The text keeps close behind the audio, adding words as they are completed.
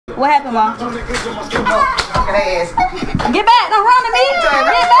What happened, Mom? Get back! Don't run to me!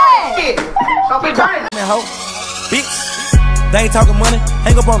 Get back! Don't be burning, hoe. Bitch. They ain't talking money,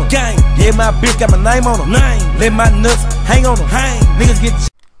 hang up on them. Gang. Yeah, my bitch got my name on them. Let my nuts hang on them. Niggas get.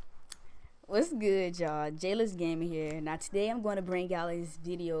 What's good, y'all? Jayless Gaming here. Now today I'm going to bring y'all this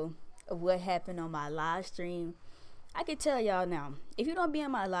video of what happened on my live stream. I can tell y'all now, if you don't be in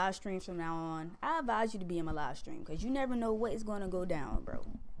my live streams from now on, I advise you to be in my live stream, because you never know what is going to go down, bro.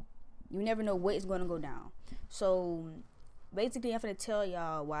 You never know what is going to go down. So basically I'm going to tell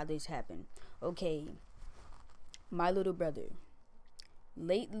y'all why this happened. Okay, my little brother,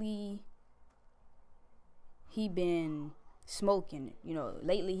 lately he been smoking, you know.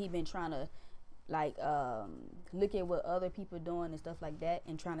 Lately he been trying to like look at what other people doing and stuff like that,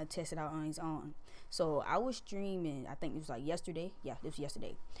 and trying to test it out on his own. So I was streaming, I think it was like yesterday. Yeah, this was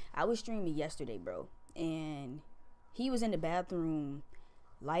yesterday. I was streaming yesterday, bro, and he was in the bathroom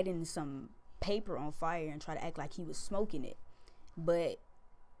lighting some paper on fire and try to act like he was smoking it. But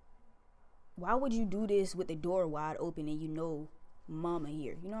why would you do this with the door wide open and you know mama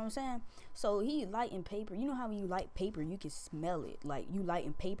here? You know what I'm saying? So he lighting paper. You know how when you light paper you can smell it? Like, you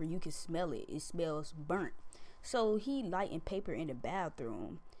lighting paper, you can smell it. It smells burnt. So he lighting paper in the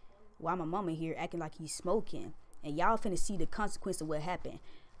bathroom while my mama here acting like he's smoking. And y'all finna see the consequence of what happened.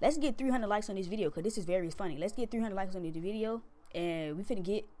 Let's get 300 likes on this video, because this is very funny. Let's get 300 likes on this video, and we finna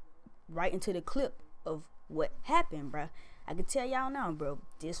get right into the clip of what happened, bruh. I can tell y'all now, bro,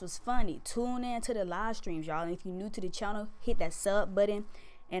 this was funny. Tune in to the live streams, y'all. And if you're new to the channel, hit that sub button.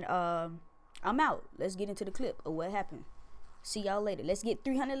 And I'm out. Let's get into the clip of what happened. See y'all later. Let's get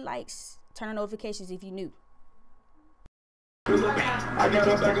 300 likes. Turn on notifications if you're new. Why did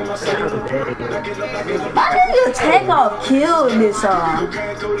you take off kill this song?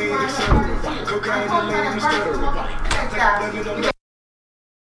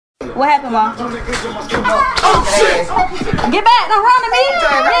 What happened, Mom? Oh shit! Get back! Don't run to me!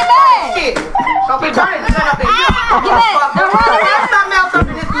 Get back! Don't be burning. Get back! Don't run to me! Find something else up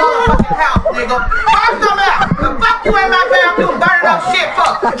in this motherfucking house, nigga. Find something else. The fuck you in my bathroom burning up shit for?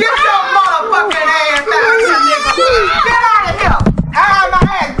 Get your motherfucking ass out of here, nigga. Get out of here. Out of my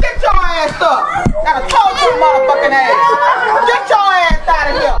ass. Get your ass up. Gotta told your motherfucking ass. Get your ass out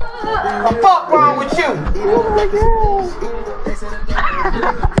of here. The fuck wrong with you?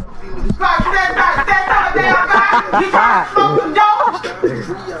 You trying to smoke some dope?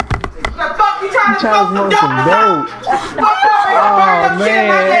 The fuck you trying to smoke some dope? Fuck you over here burning up shit in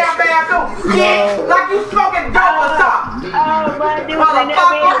my damn bathroom. Yeah, like you smoking dope or something. Motherfucker. You can't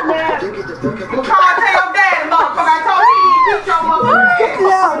tell your daddy, motherfucker. I told you you beat your motherfucker ass.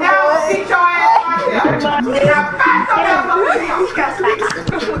 Now I'm gonna beat your ass right there. Now find something else over here.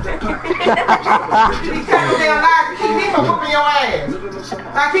 These taking their lives, he's gonna whoop your ass.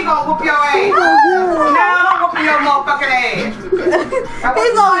 Like he gonna whoop your ass. Now I'm whooping your motherfucking ass.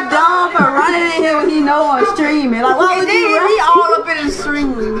 He's so dumb for running in here when he know I'm streaming. Like, why would you run? He all up in the stream.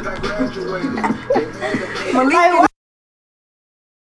 Malik.